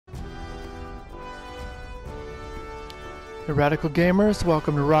Radical Gamers,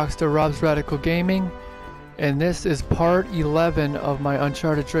 welcome to Rockstar Rob's Radical Gaming, and this is part 11 of my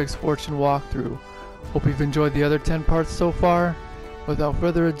Uncharted Drake's Fortune walkthrough. Hope you've enjoyed the other 10 parts so far. Without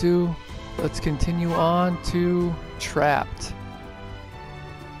further ado, let's continue on to Trapped.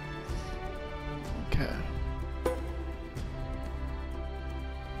 Okay.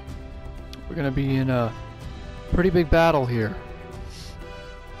 We're gonna be in a pretty big battle here.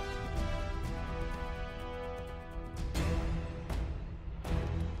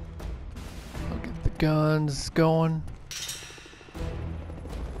 Guns going.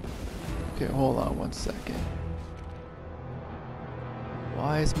 Okay, hold on one second.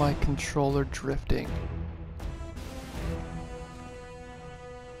 Why is my controller drifting?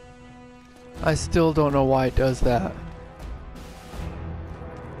 I still don't know why it does that.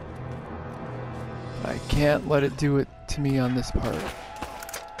 I can't let it do it to me on this part.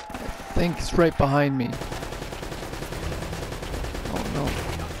 I think it's right behind me. Oh no.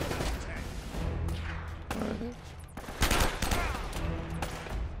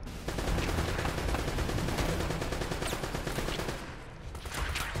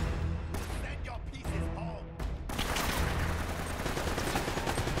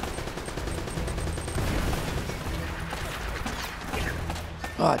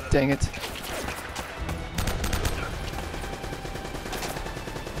 Ah, oh, dang it.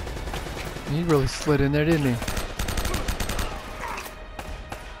 He really slid in there, didn't he?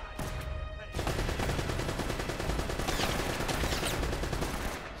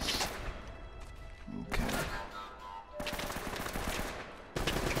 Okay.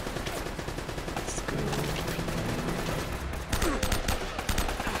 Let's go.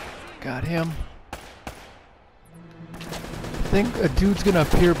 Got him. I think a dude's gonna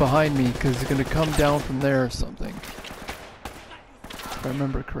appear behind me because he's gonna come down from there or something. If I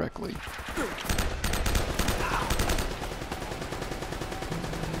remember correctly.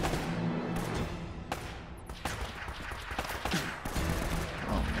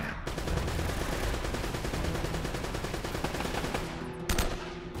 Oh man.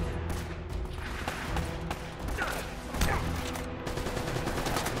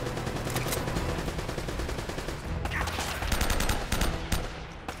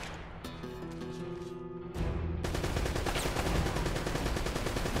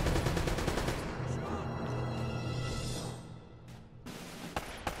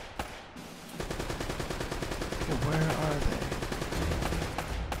 Where are they?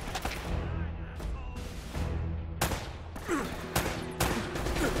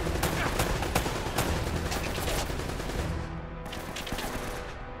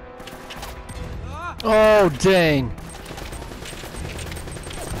 Oh, dang.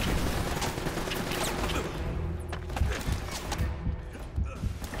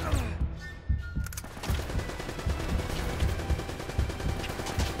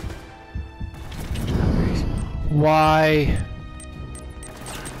 Why?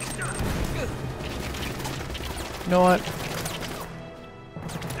 You know what?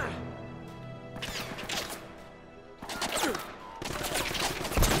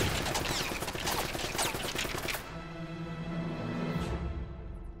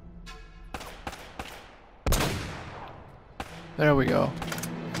 There we go.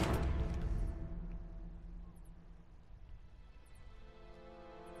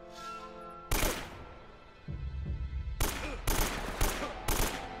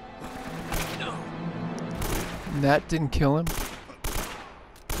 That didn't kill him.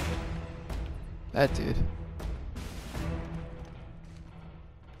 That did.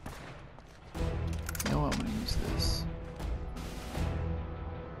 No, I'm gonna use this.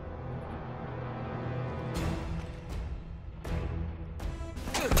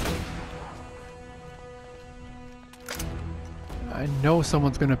 I know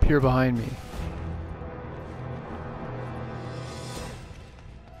someone's gonna appear behind me.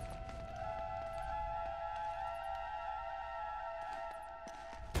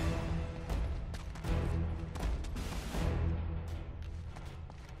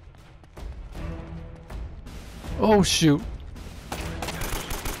 Oh shoot.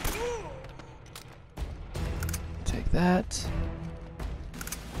 Take that.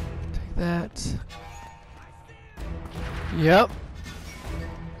 Take that. Yep.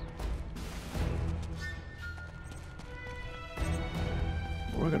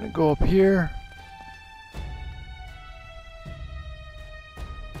 We're gonna go up here.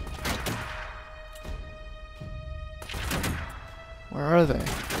 Where are they?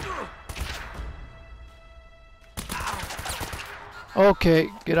 Okay,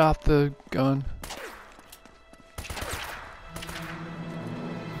 get off the gun.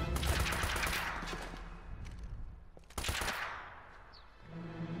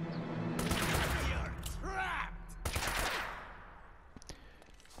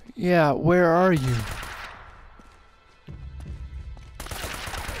 Yeah, where are you?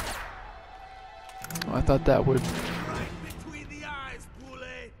 Oh, I thought that would...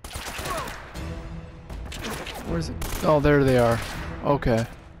 Where's it? Oh, there they are. Okay.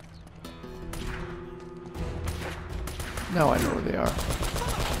 Now I know where they are.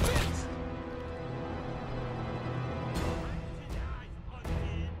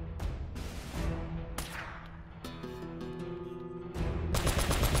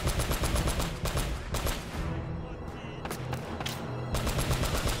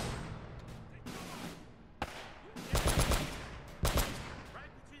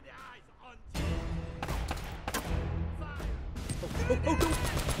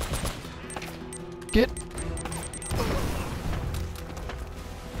 Get.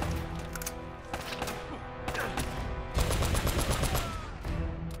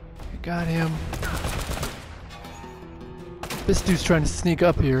 I got him. This dude's trying to sneak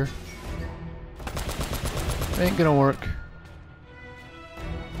up here. Ain't gonna work.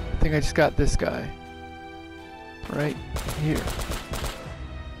 I think I just got this guy. Right here.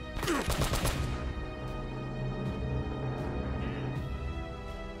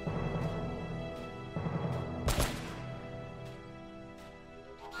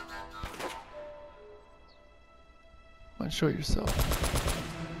 Show yourself.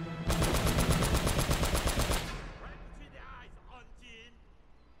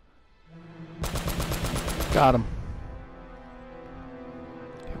 Got him.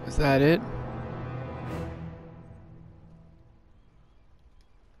 Okay, was that it?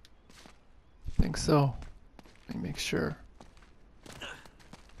 I think so. Let me make sure.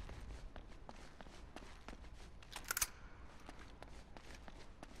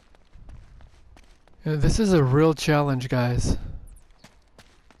 Yeah, this is a real challenge, guys.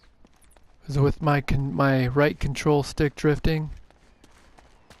 Because with my right control stick drifting,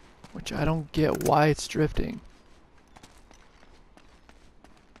 which I don't get why it's drifting.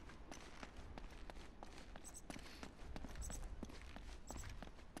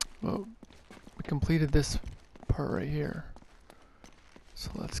 Well, we completed this part right here.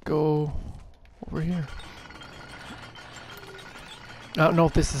 So let's go over here. I don't know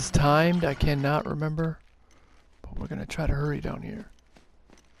if this is timed, I cannot remember, but we're gonna try to hurry down here.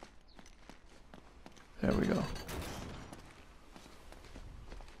 There we go.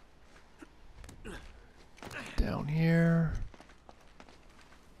 Down here.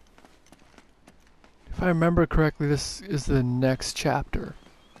 If I remember correctly, this is the next chapter.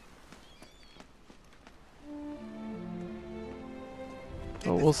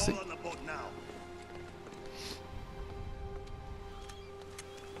 Oh, we'll see.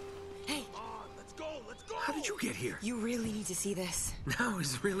 How did you get here? You really need to see this. Now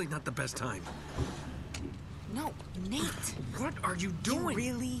is really not the best time. No, Nate. What are you doing? You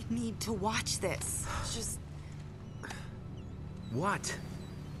really need to watch this. It's just... What?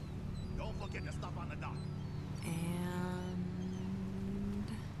 Don't forget the stuff on the dock. And...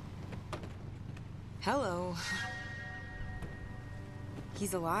 Hello.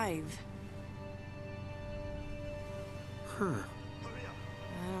 He's alive. Huh.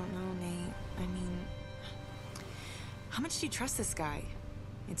 I don't know, Nate. I mean... How much do you trust this guy?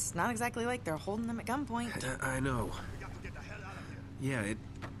 It's not exactly like they're holding him at gunpoint. I know. We got to get the hell out of here. Yeah, it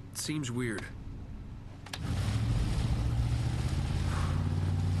seems weird.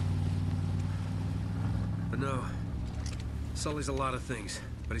 But no. Sully's a lot of things,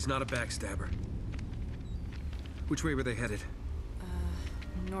 but he's not a backstabber. Which way were they headed?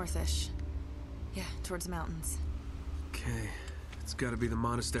 Northish. Yeah, towards the mountains. Okay. It's gotta be the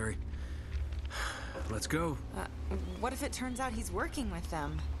monastery. Let's go. What if it turns out he's working with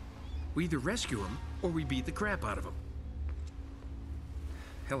them? We either rescue him, or we beat the crap out of him.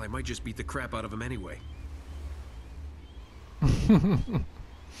 Hell, I might just beat the crap out of him anyway.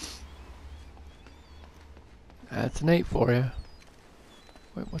 That's Nate for you.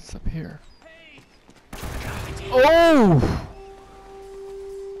 Wait, what's up here? Oh!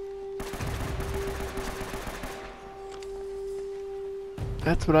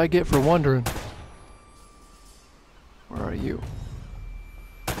 That's what I get for wondering. Where are you?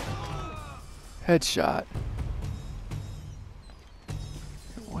 Headshot.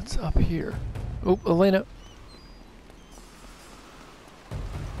 What's up here? Oh, Elena.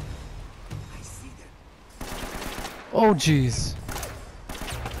 I see them. Oh, jeez.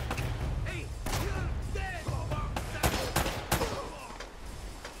 Hey,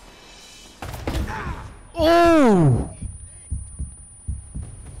 Oh!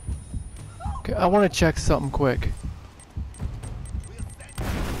 Okay, I want to check something quick.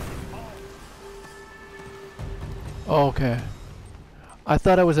 Oh, okay. I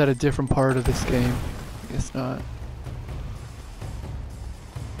thought I was at a different part of this game. I guess not.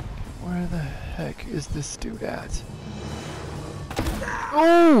 Where the heck is this dude at?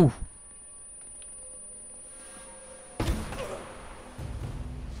 Oh!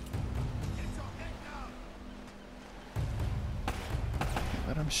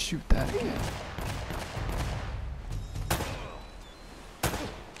 Let him shoot that again.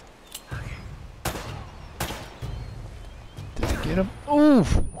 Did I get him? Oh!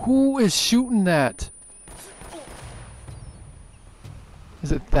 Who is shooting that?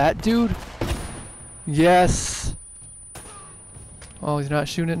 Is it that dude? Yes! Oh, he's not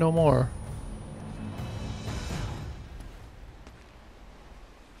shooting it no more.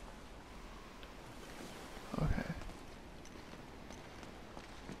 Okay.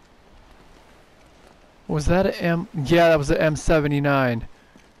 Was that an M? Yeah, that was an M79.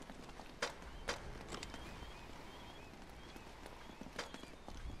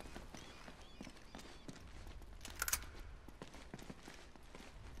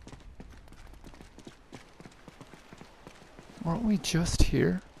 Weren't we just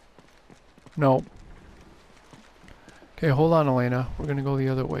here? No. Okay, hold on, Elena. We're gonna go the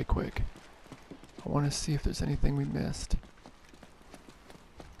other way quick. I want to see if there's anything we missed.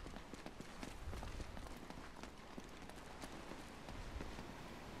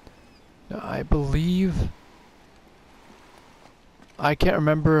 Now, I believe... I can't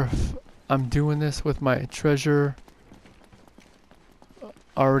remember if I'm doing this with my treasure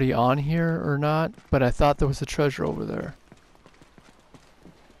already on here or not, but I thought there was a treasure over there.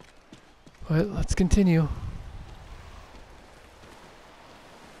 But let's continue.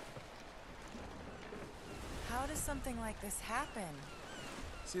 How does something like this happen?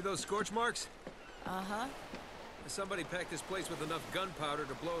 See those scorch marks? Uh-huh. Somebody packed this place with enough gunpowder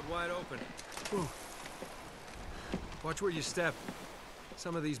to blow it wide open. Ooh. Watch where you step.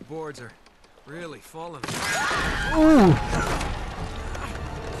 Some of these boards are really falling. Ooh!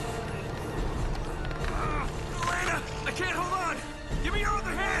 Elena! I can't hold on! Give me your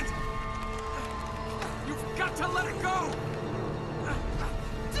other hand! You've got to let it go!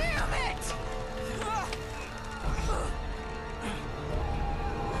 Damn it!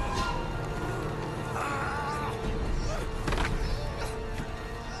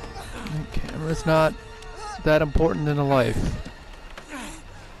 Camera's not that important in a life.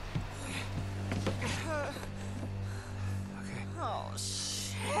 Okay. Oh,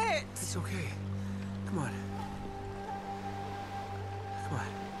 shit! It's okay. Come on. Come on.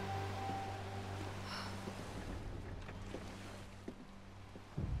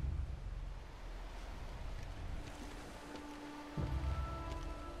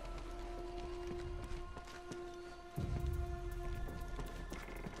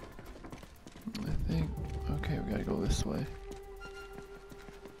 I think... Okay, we gotta go this way.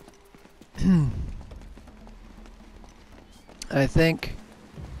 I think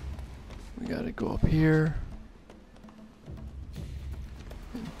we gotta go up here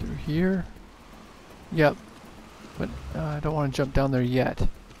and through here. Yep, but I don't want to jump down there yet.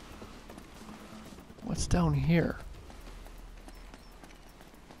 What's down here?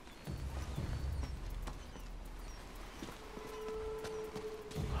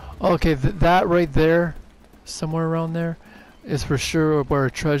 Okay, that right there, somewhere around there, is for sure where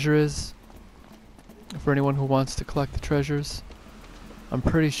a treasure is. For anyone who wants to collect the treasures. I'm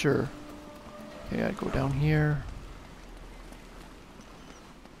pretty sure. Okay, I go down here.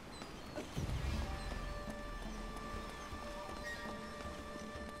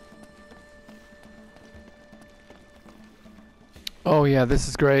 Oh yeah, this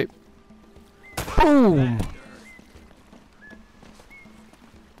is great. Boom!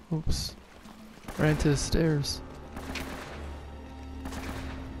 Oops. Ran to the stairs.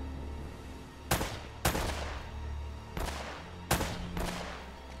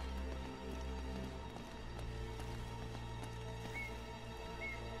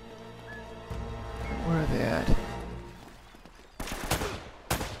 Where are they at?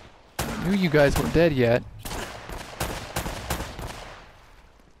 I knew you guys weren't dead yet.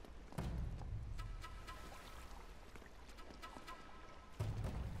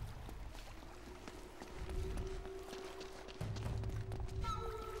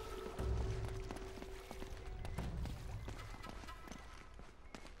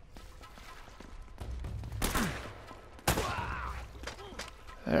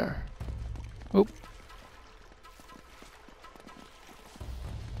 There. Oop.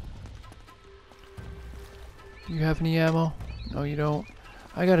 Do you have any ammo? No, you don't.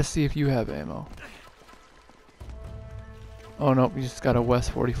 I gotta see if you have ammo. Oh no, you just got a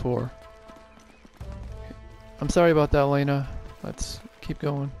West 44. I'm sorry about that, Lena. Let's keep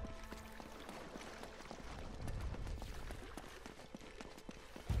going.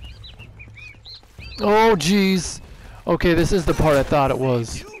 Oh, jeez. Okay, this is the part I thought it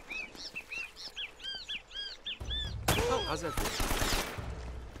was. Oh, how's that feel?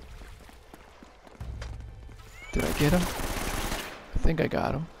 Did I get him? I think I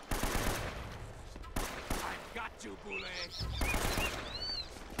got him. I got you, Boule.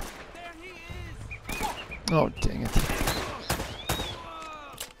 There he is. Oh, dang it.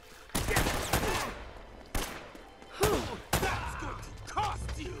 That's going to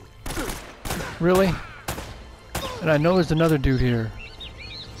cost you. Really? And I know there's another dude here.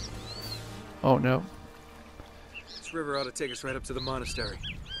 Oh, no. This river ought to take us right up to the monastery.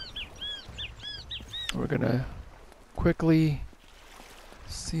 We're gonna quickly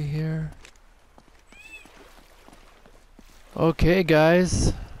see here. Okay,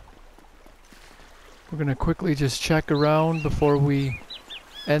 guys. We're gonna quickly just check around before we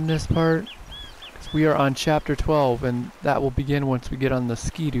end this part. 'Cause we are on chapter 12, and that will begin once we get on the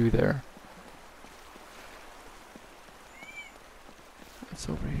ski-doo there. It's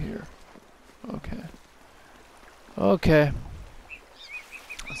over here. Okay. Okay.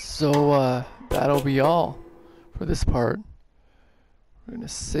 So, that'll be all for this part. We're gonna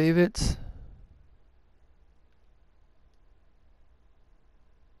save it.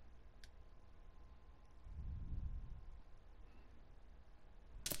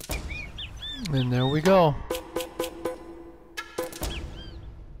 And there we go.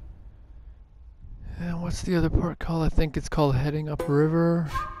 And what's the other part called? I think it's called Heading Up River.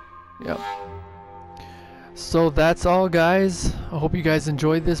 Yep. So that's all, guys. I hope you guys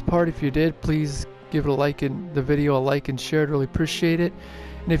enjoyed this part. If you did, please give it a like in the video, a like and share it. Really appreciate it.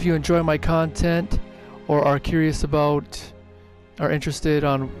 And if you enjoy my content or are curious about, are interested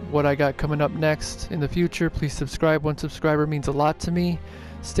on what I got coming up next in the future, please subscribe. One subscriber means a lot to me.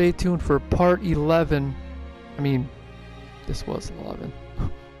 Stay tuned for part 11. I mean, this was 11.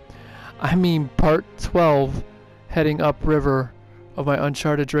 I mean part 12, Heading Up River of my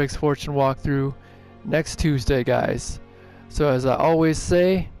Uncharted Drake's Fortune walkthrough next Tuesday, guys. So as I always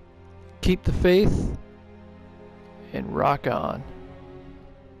say, keep the faith and rock on.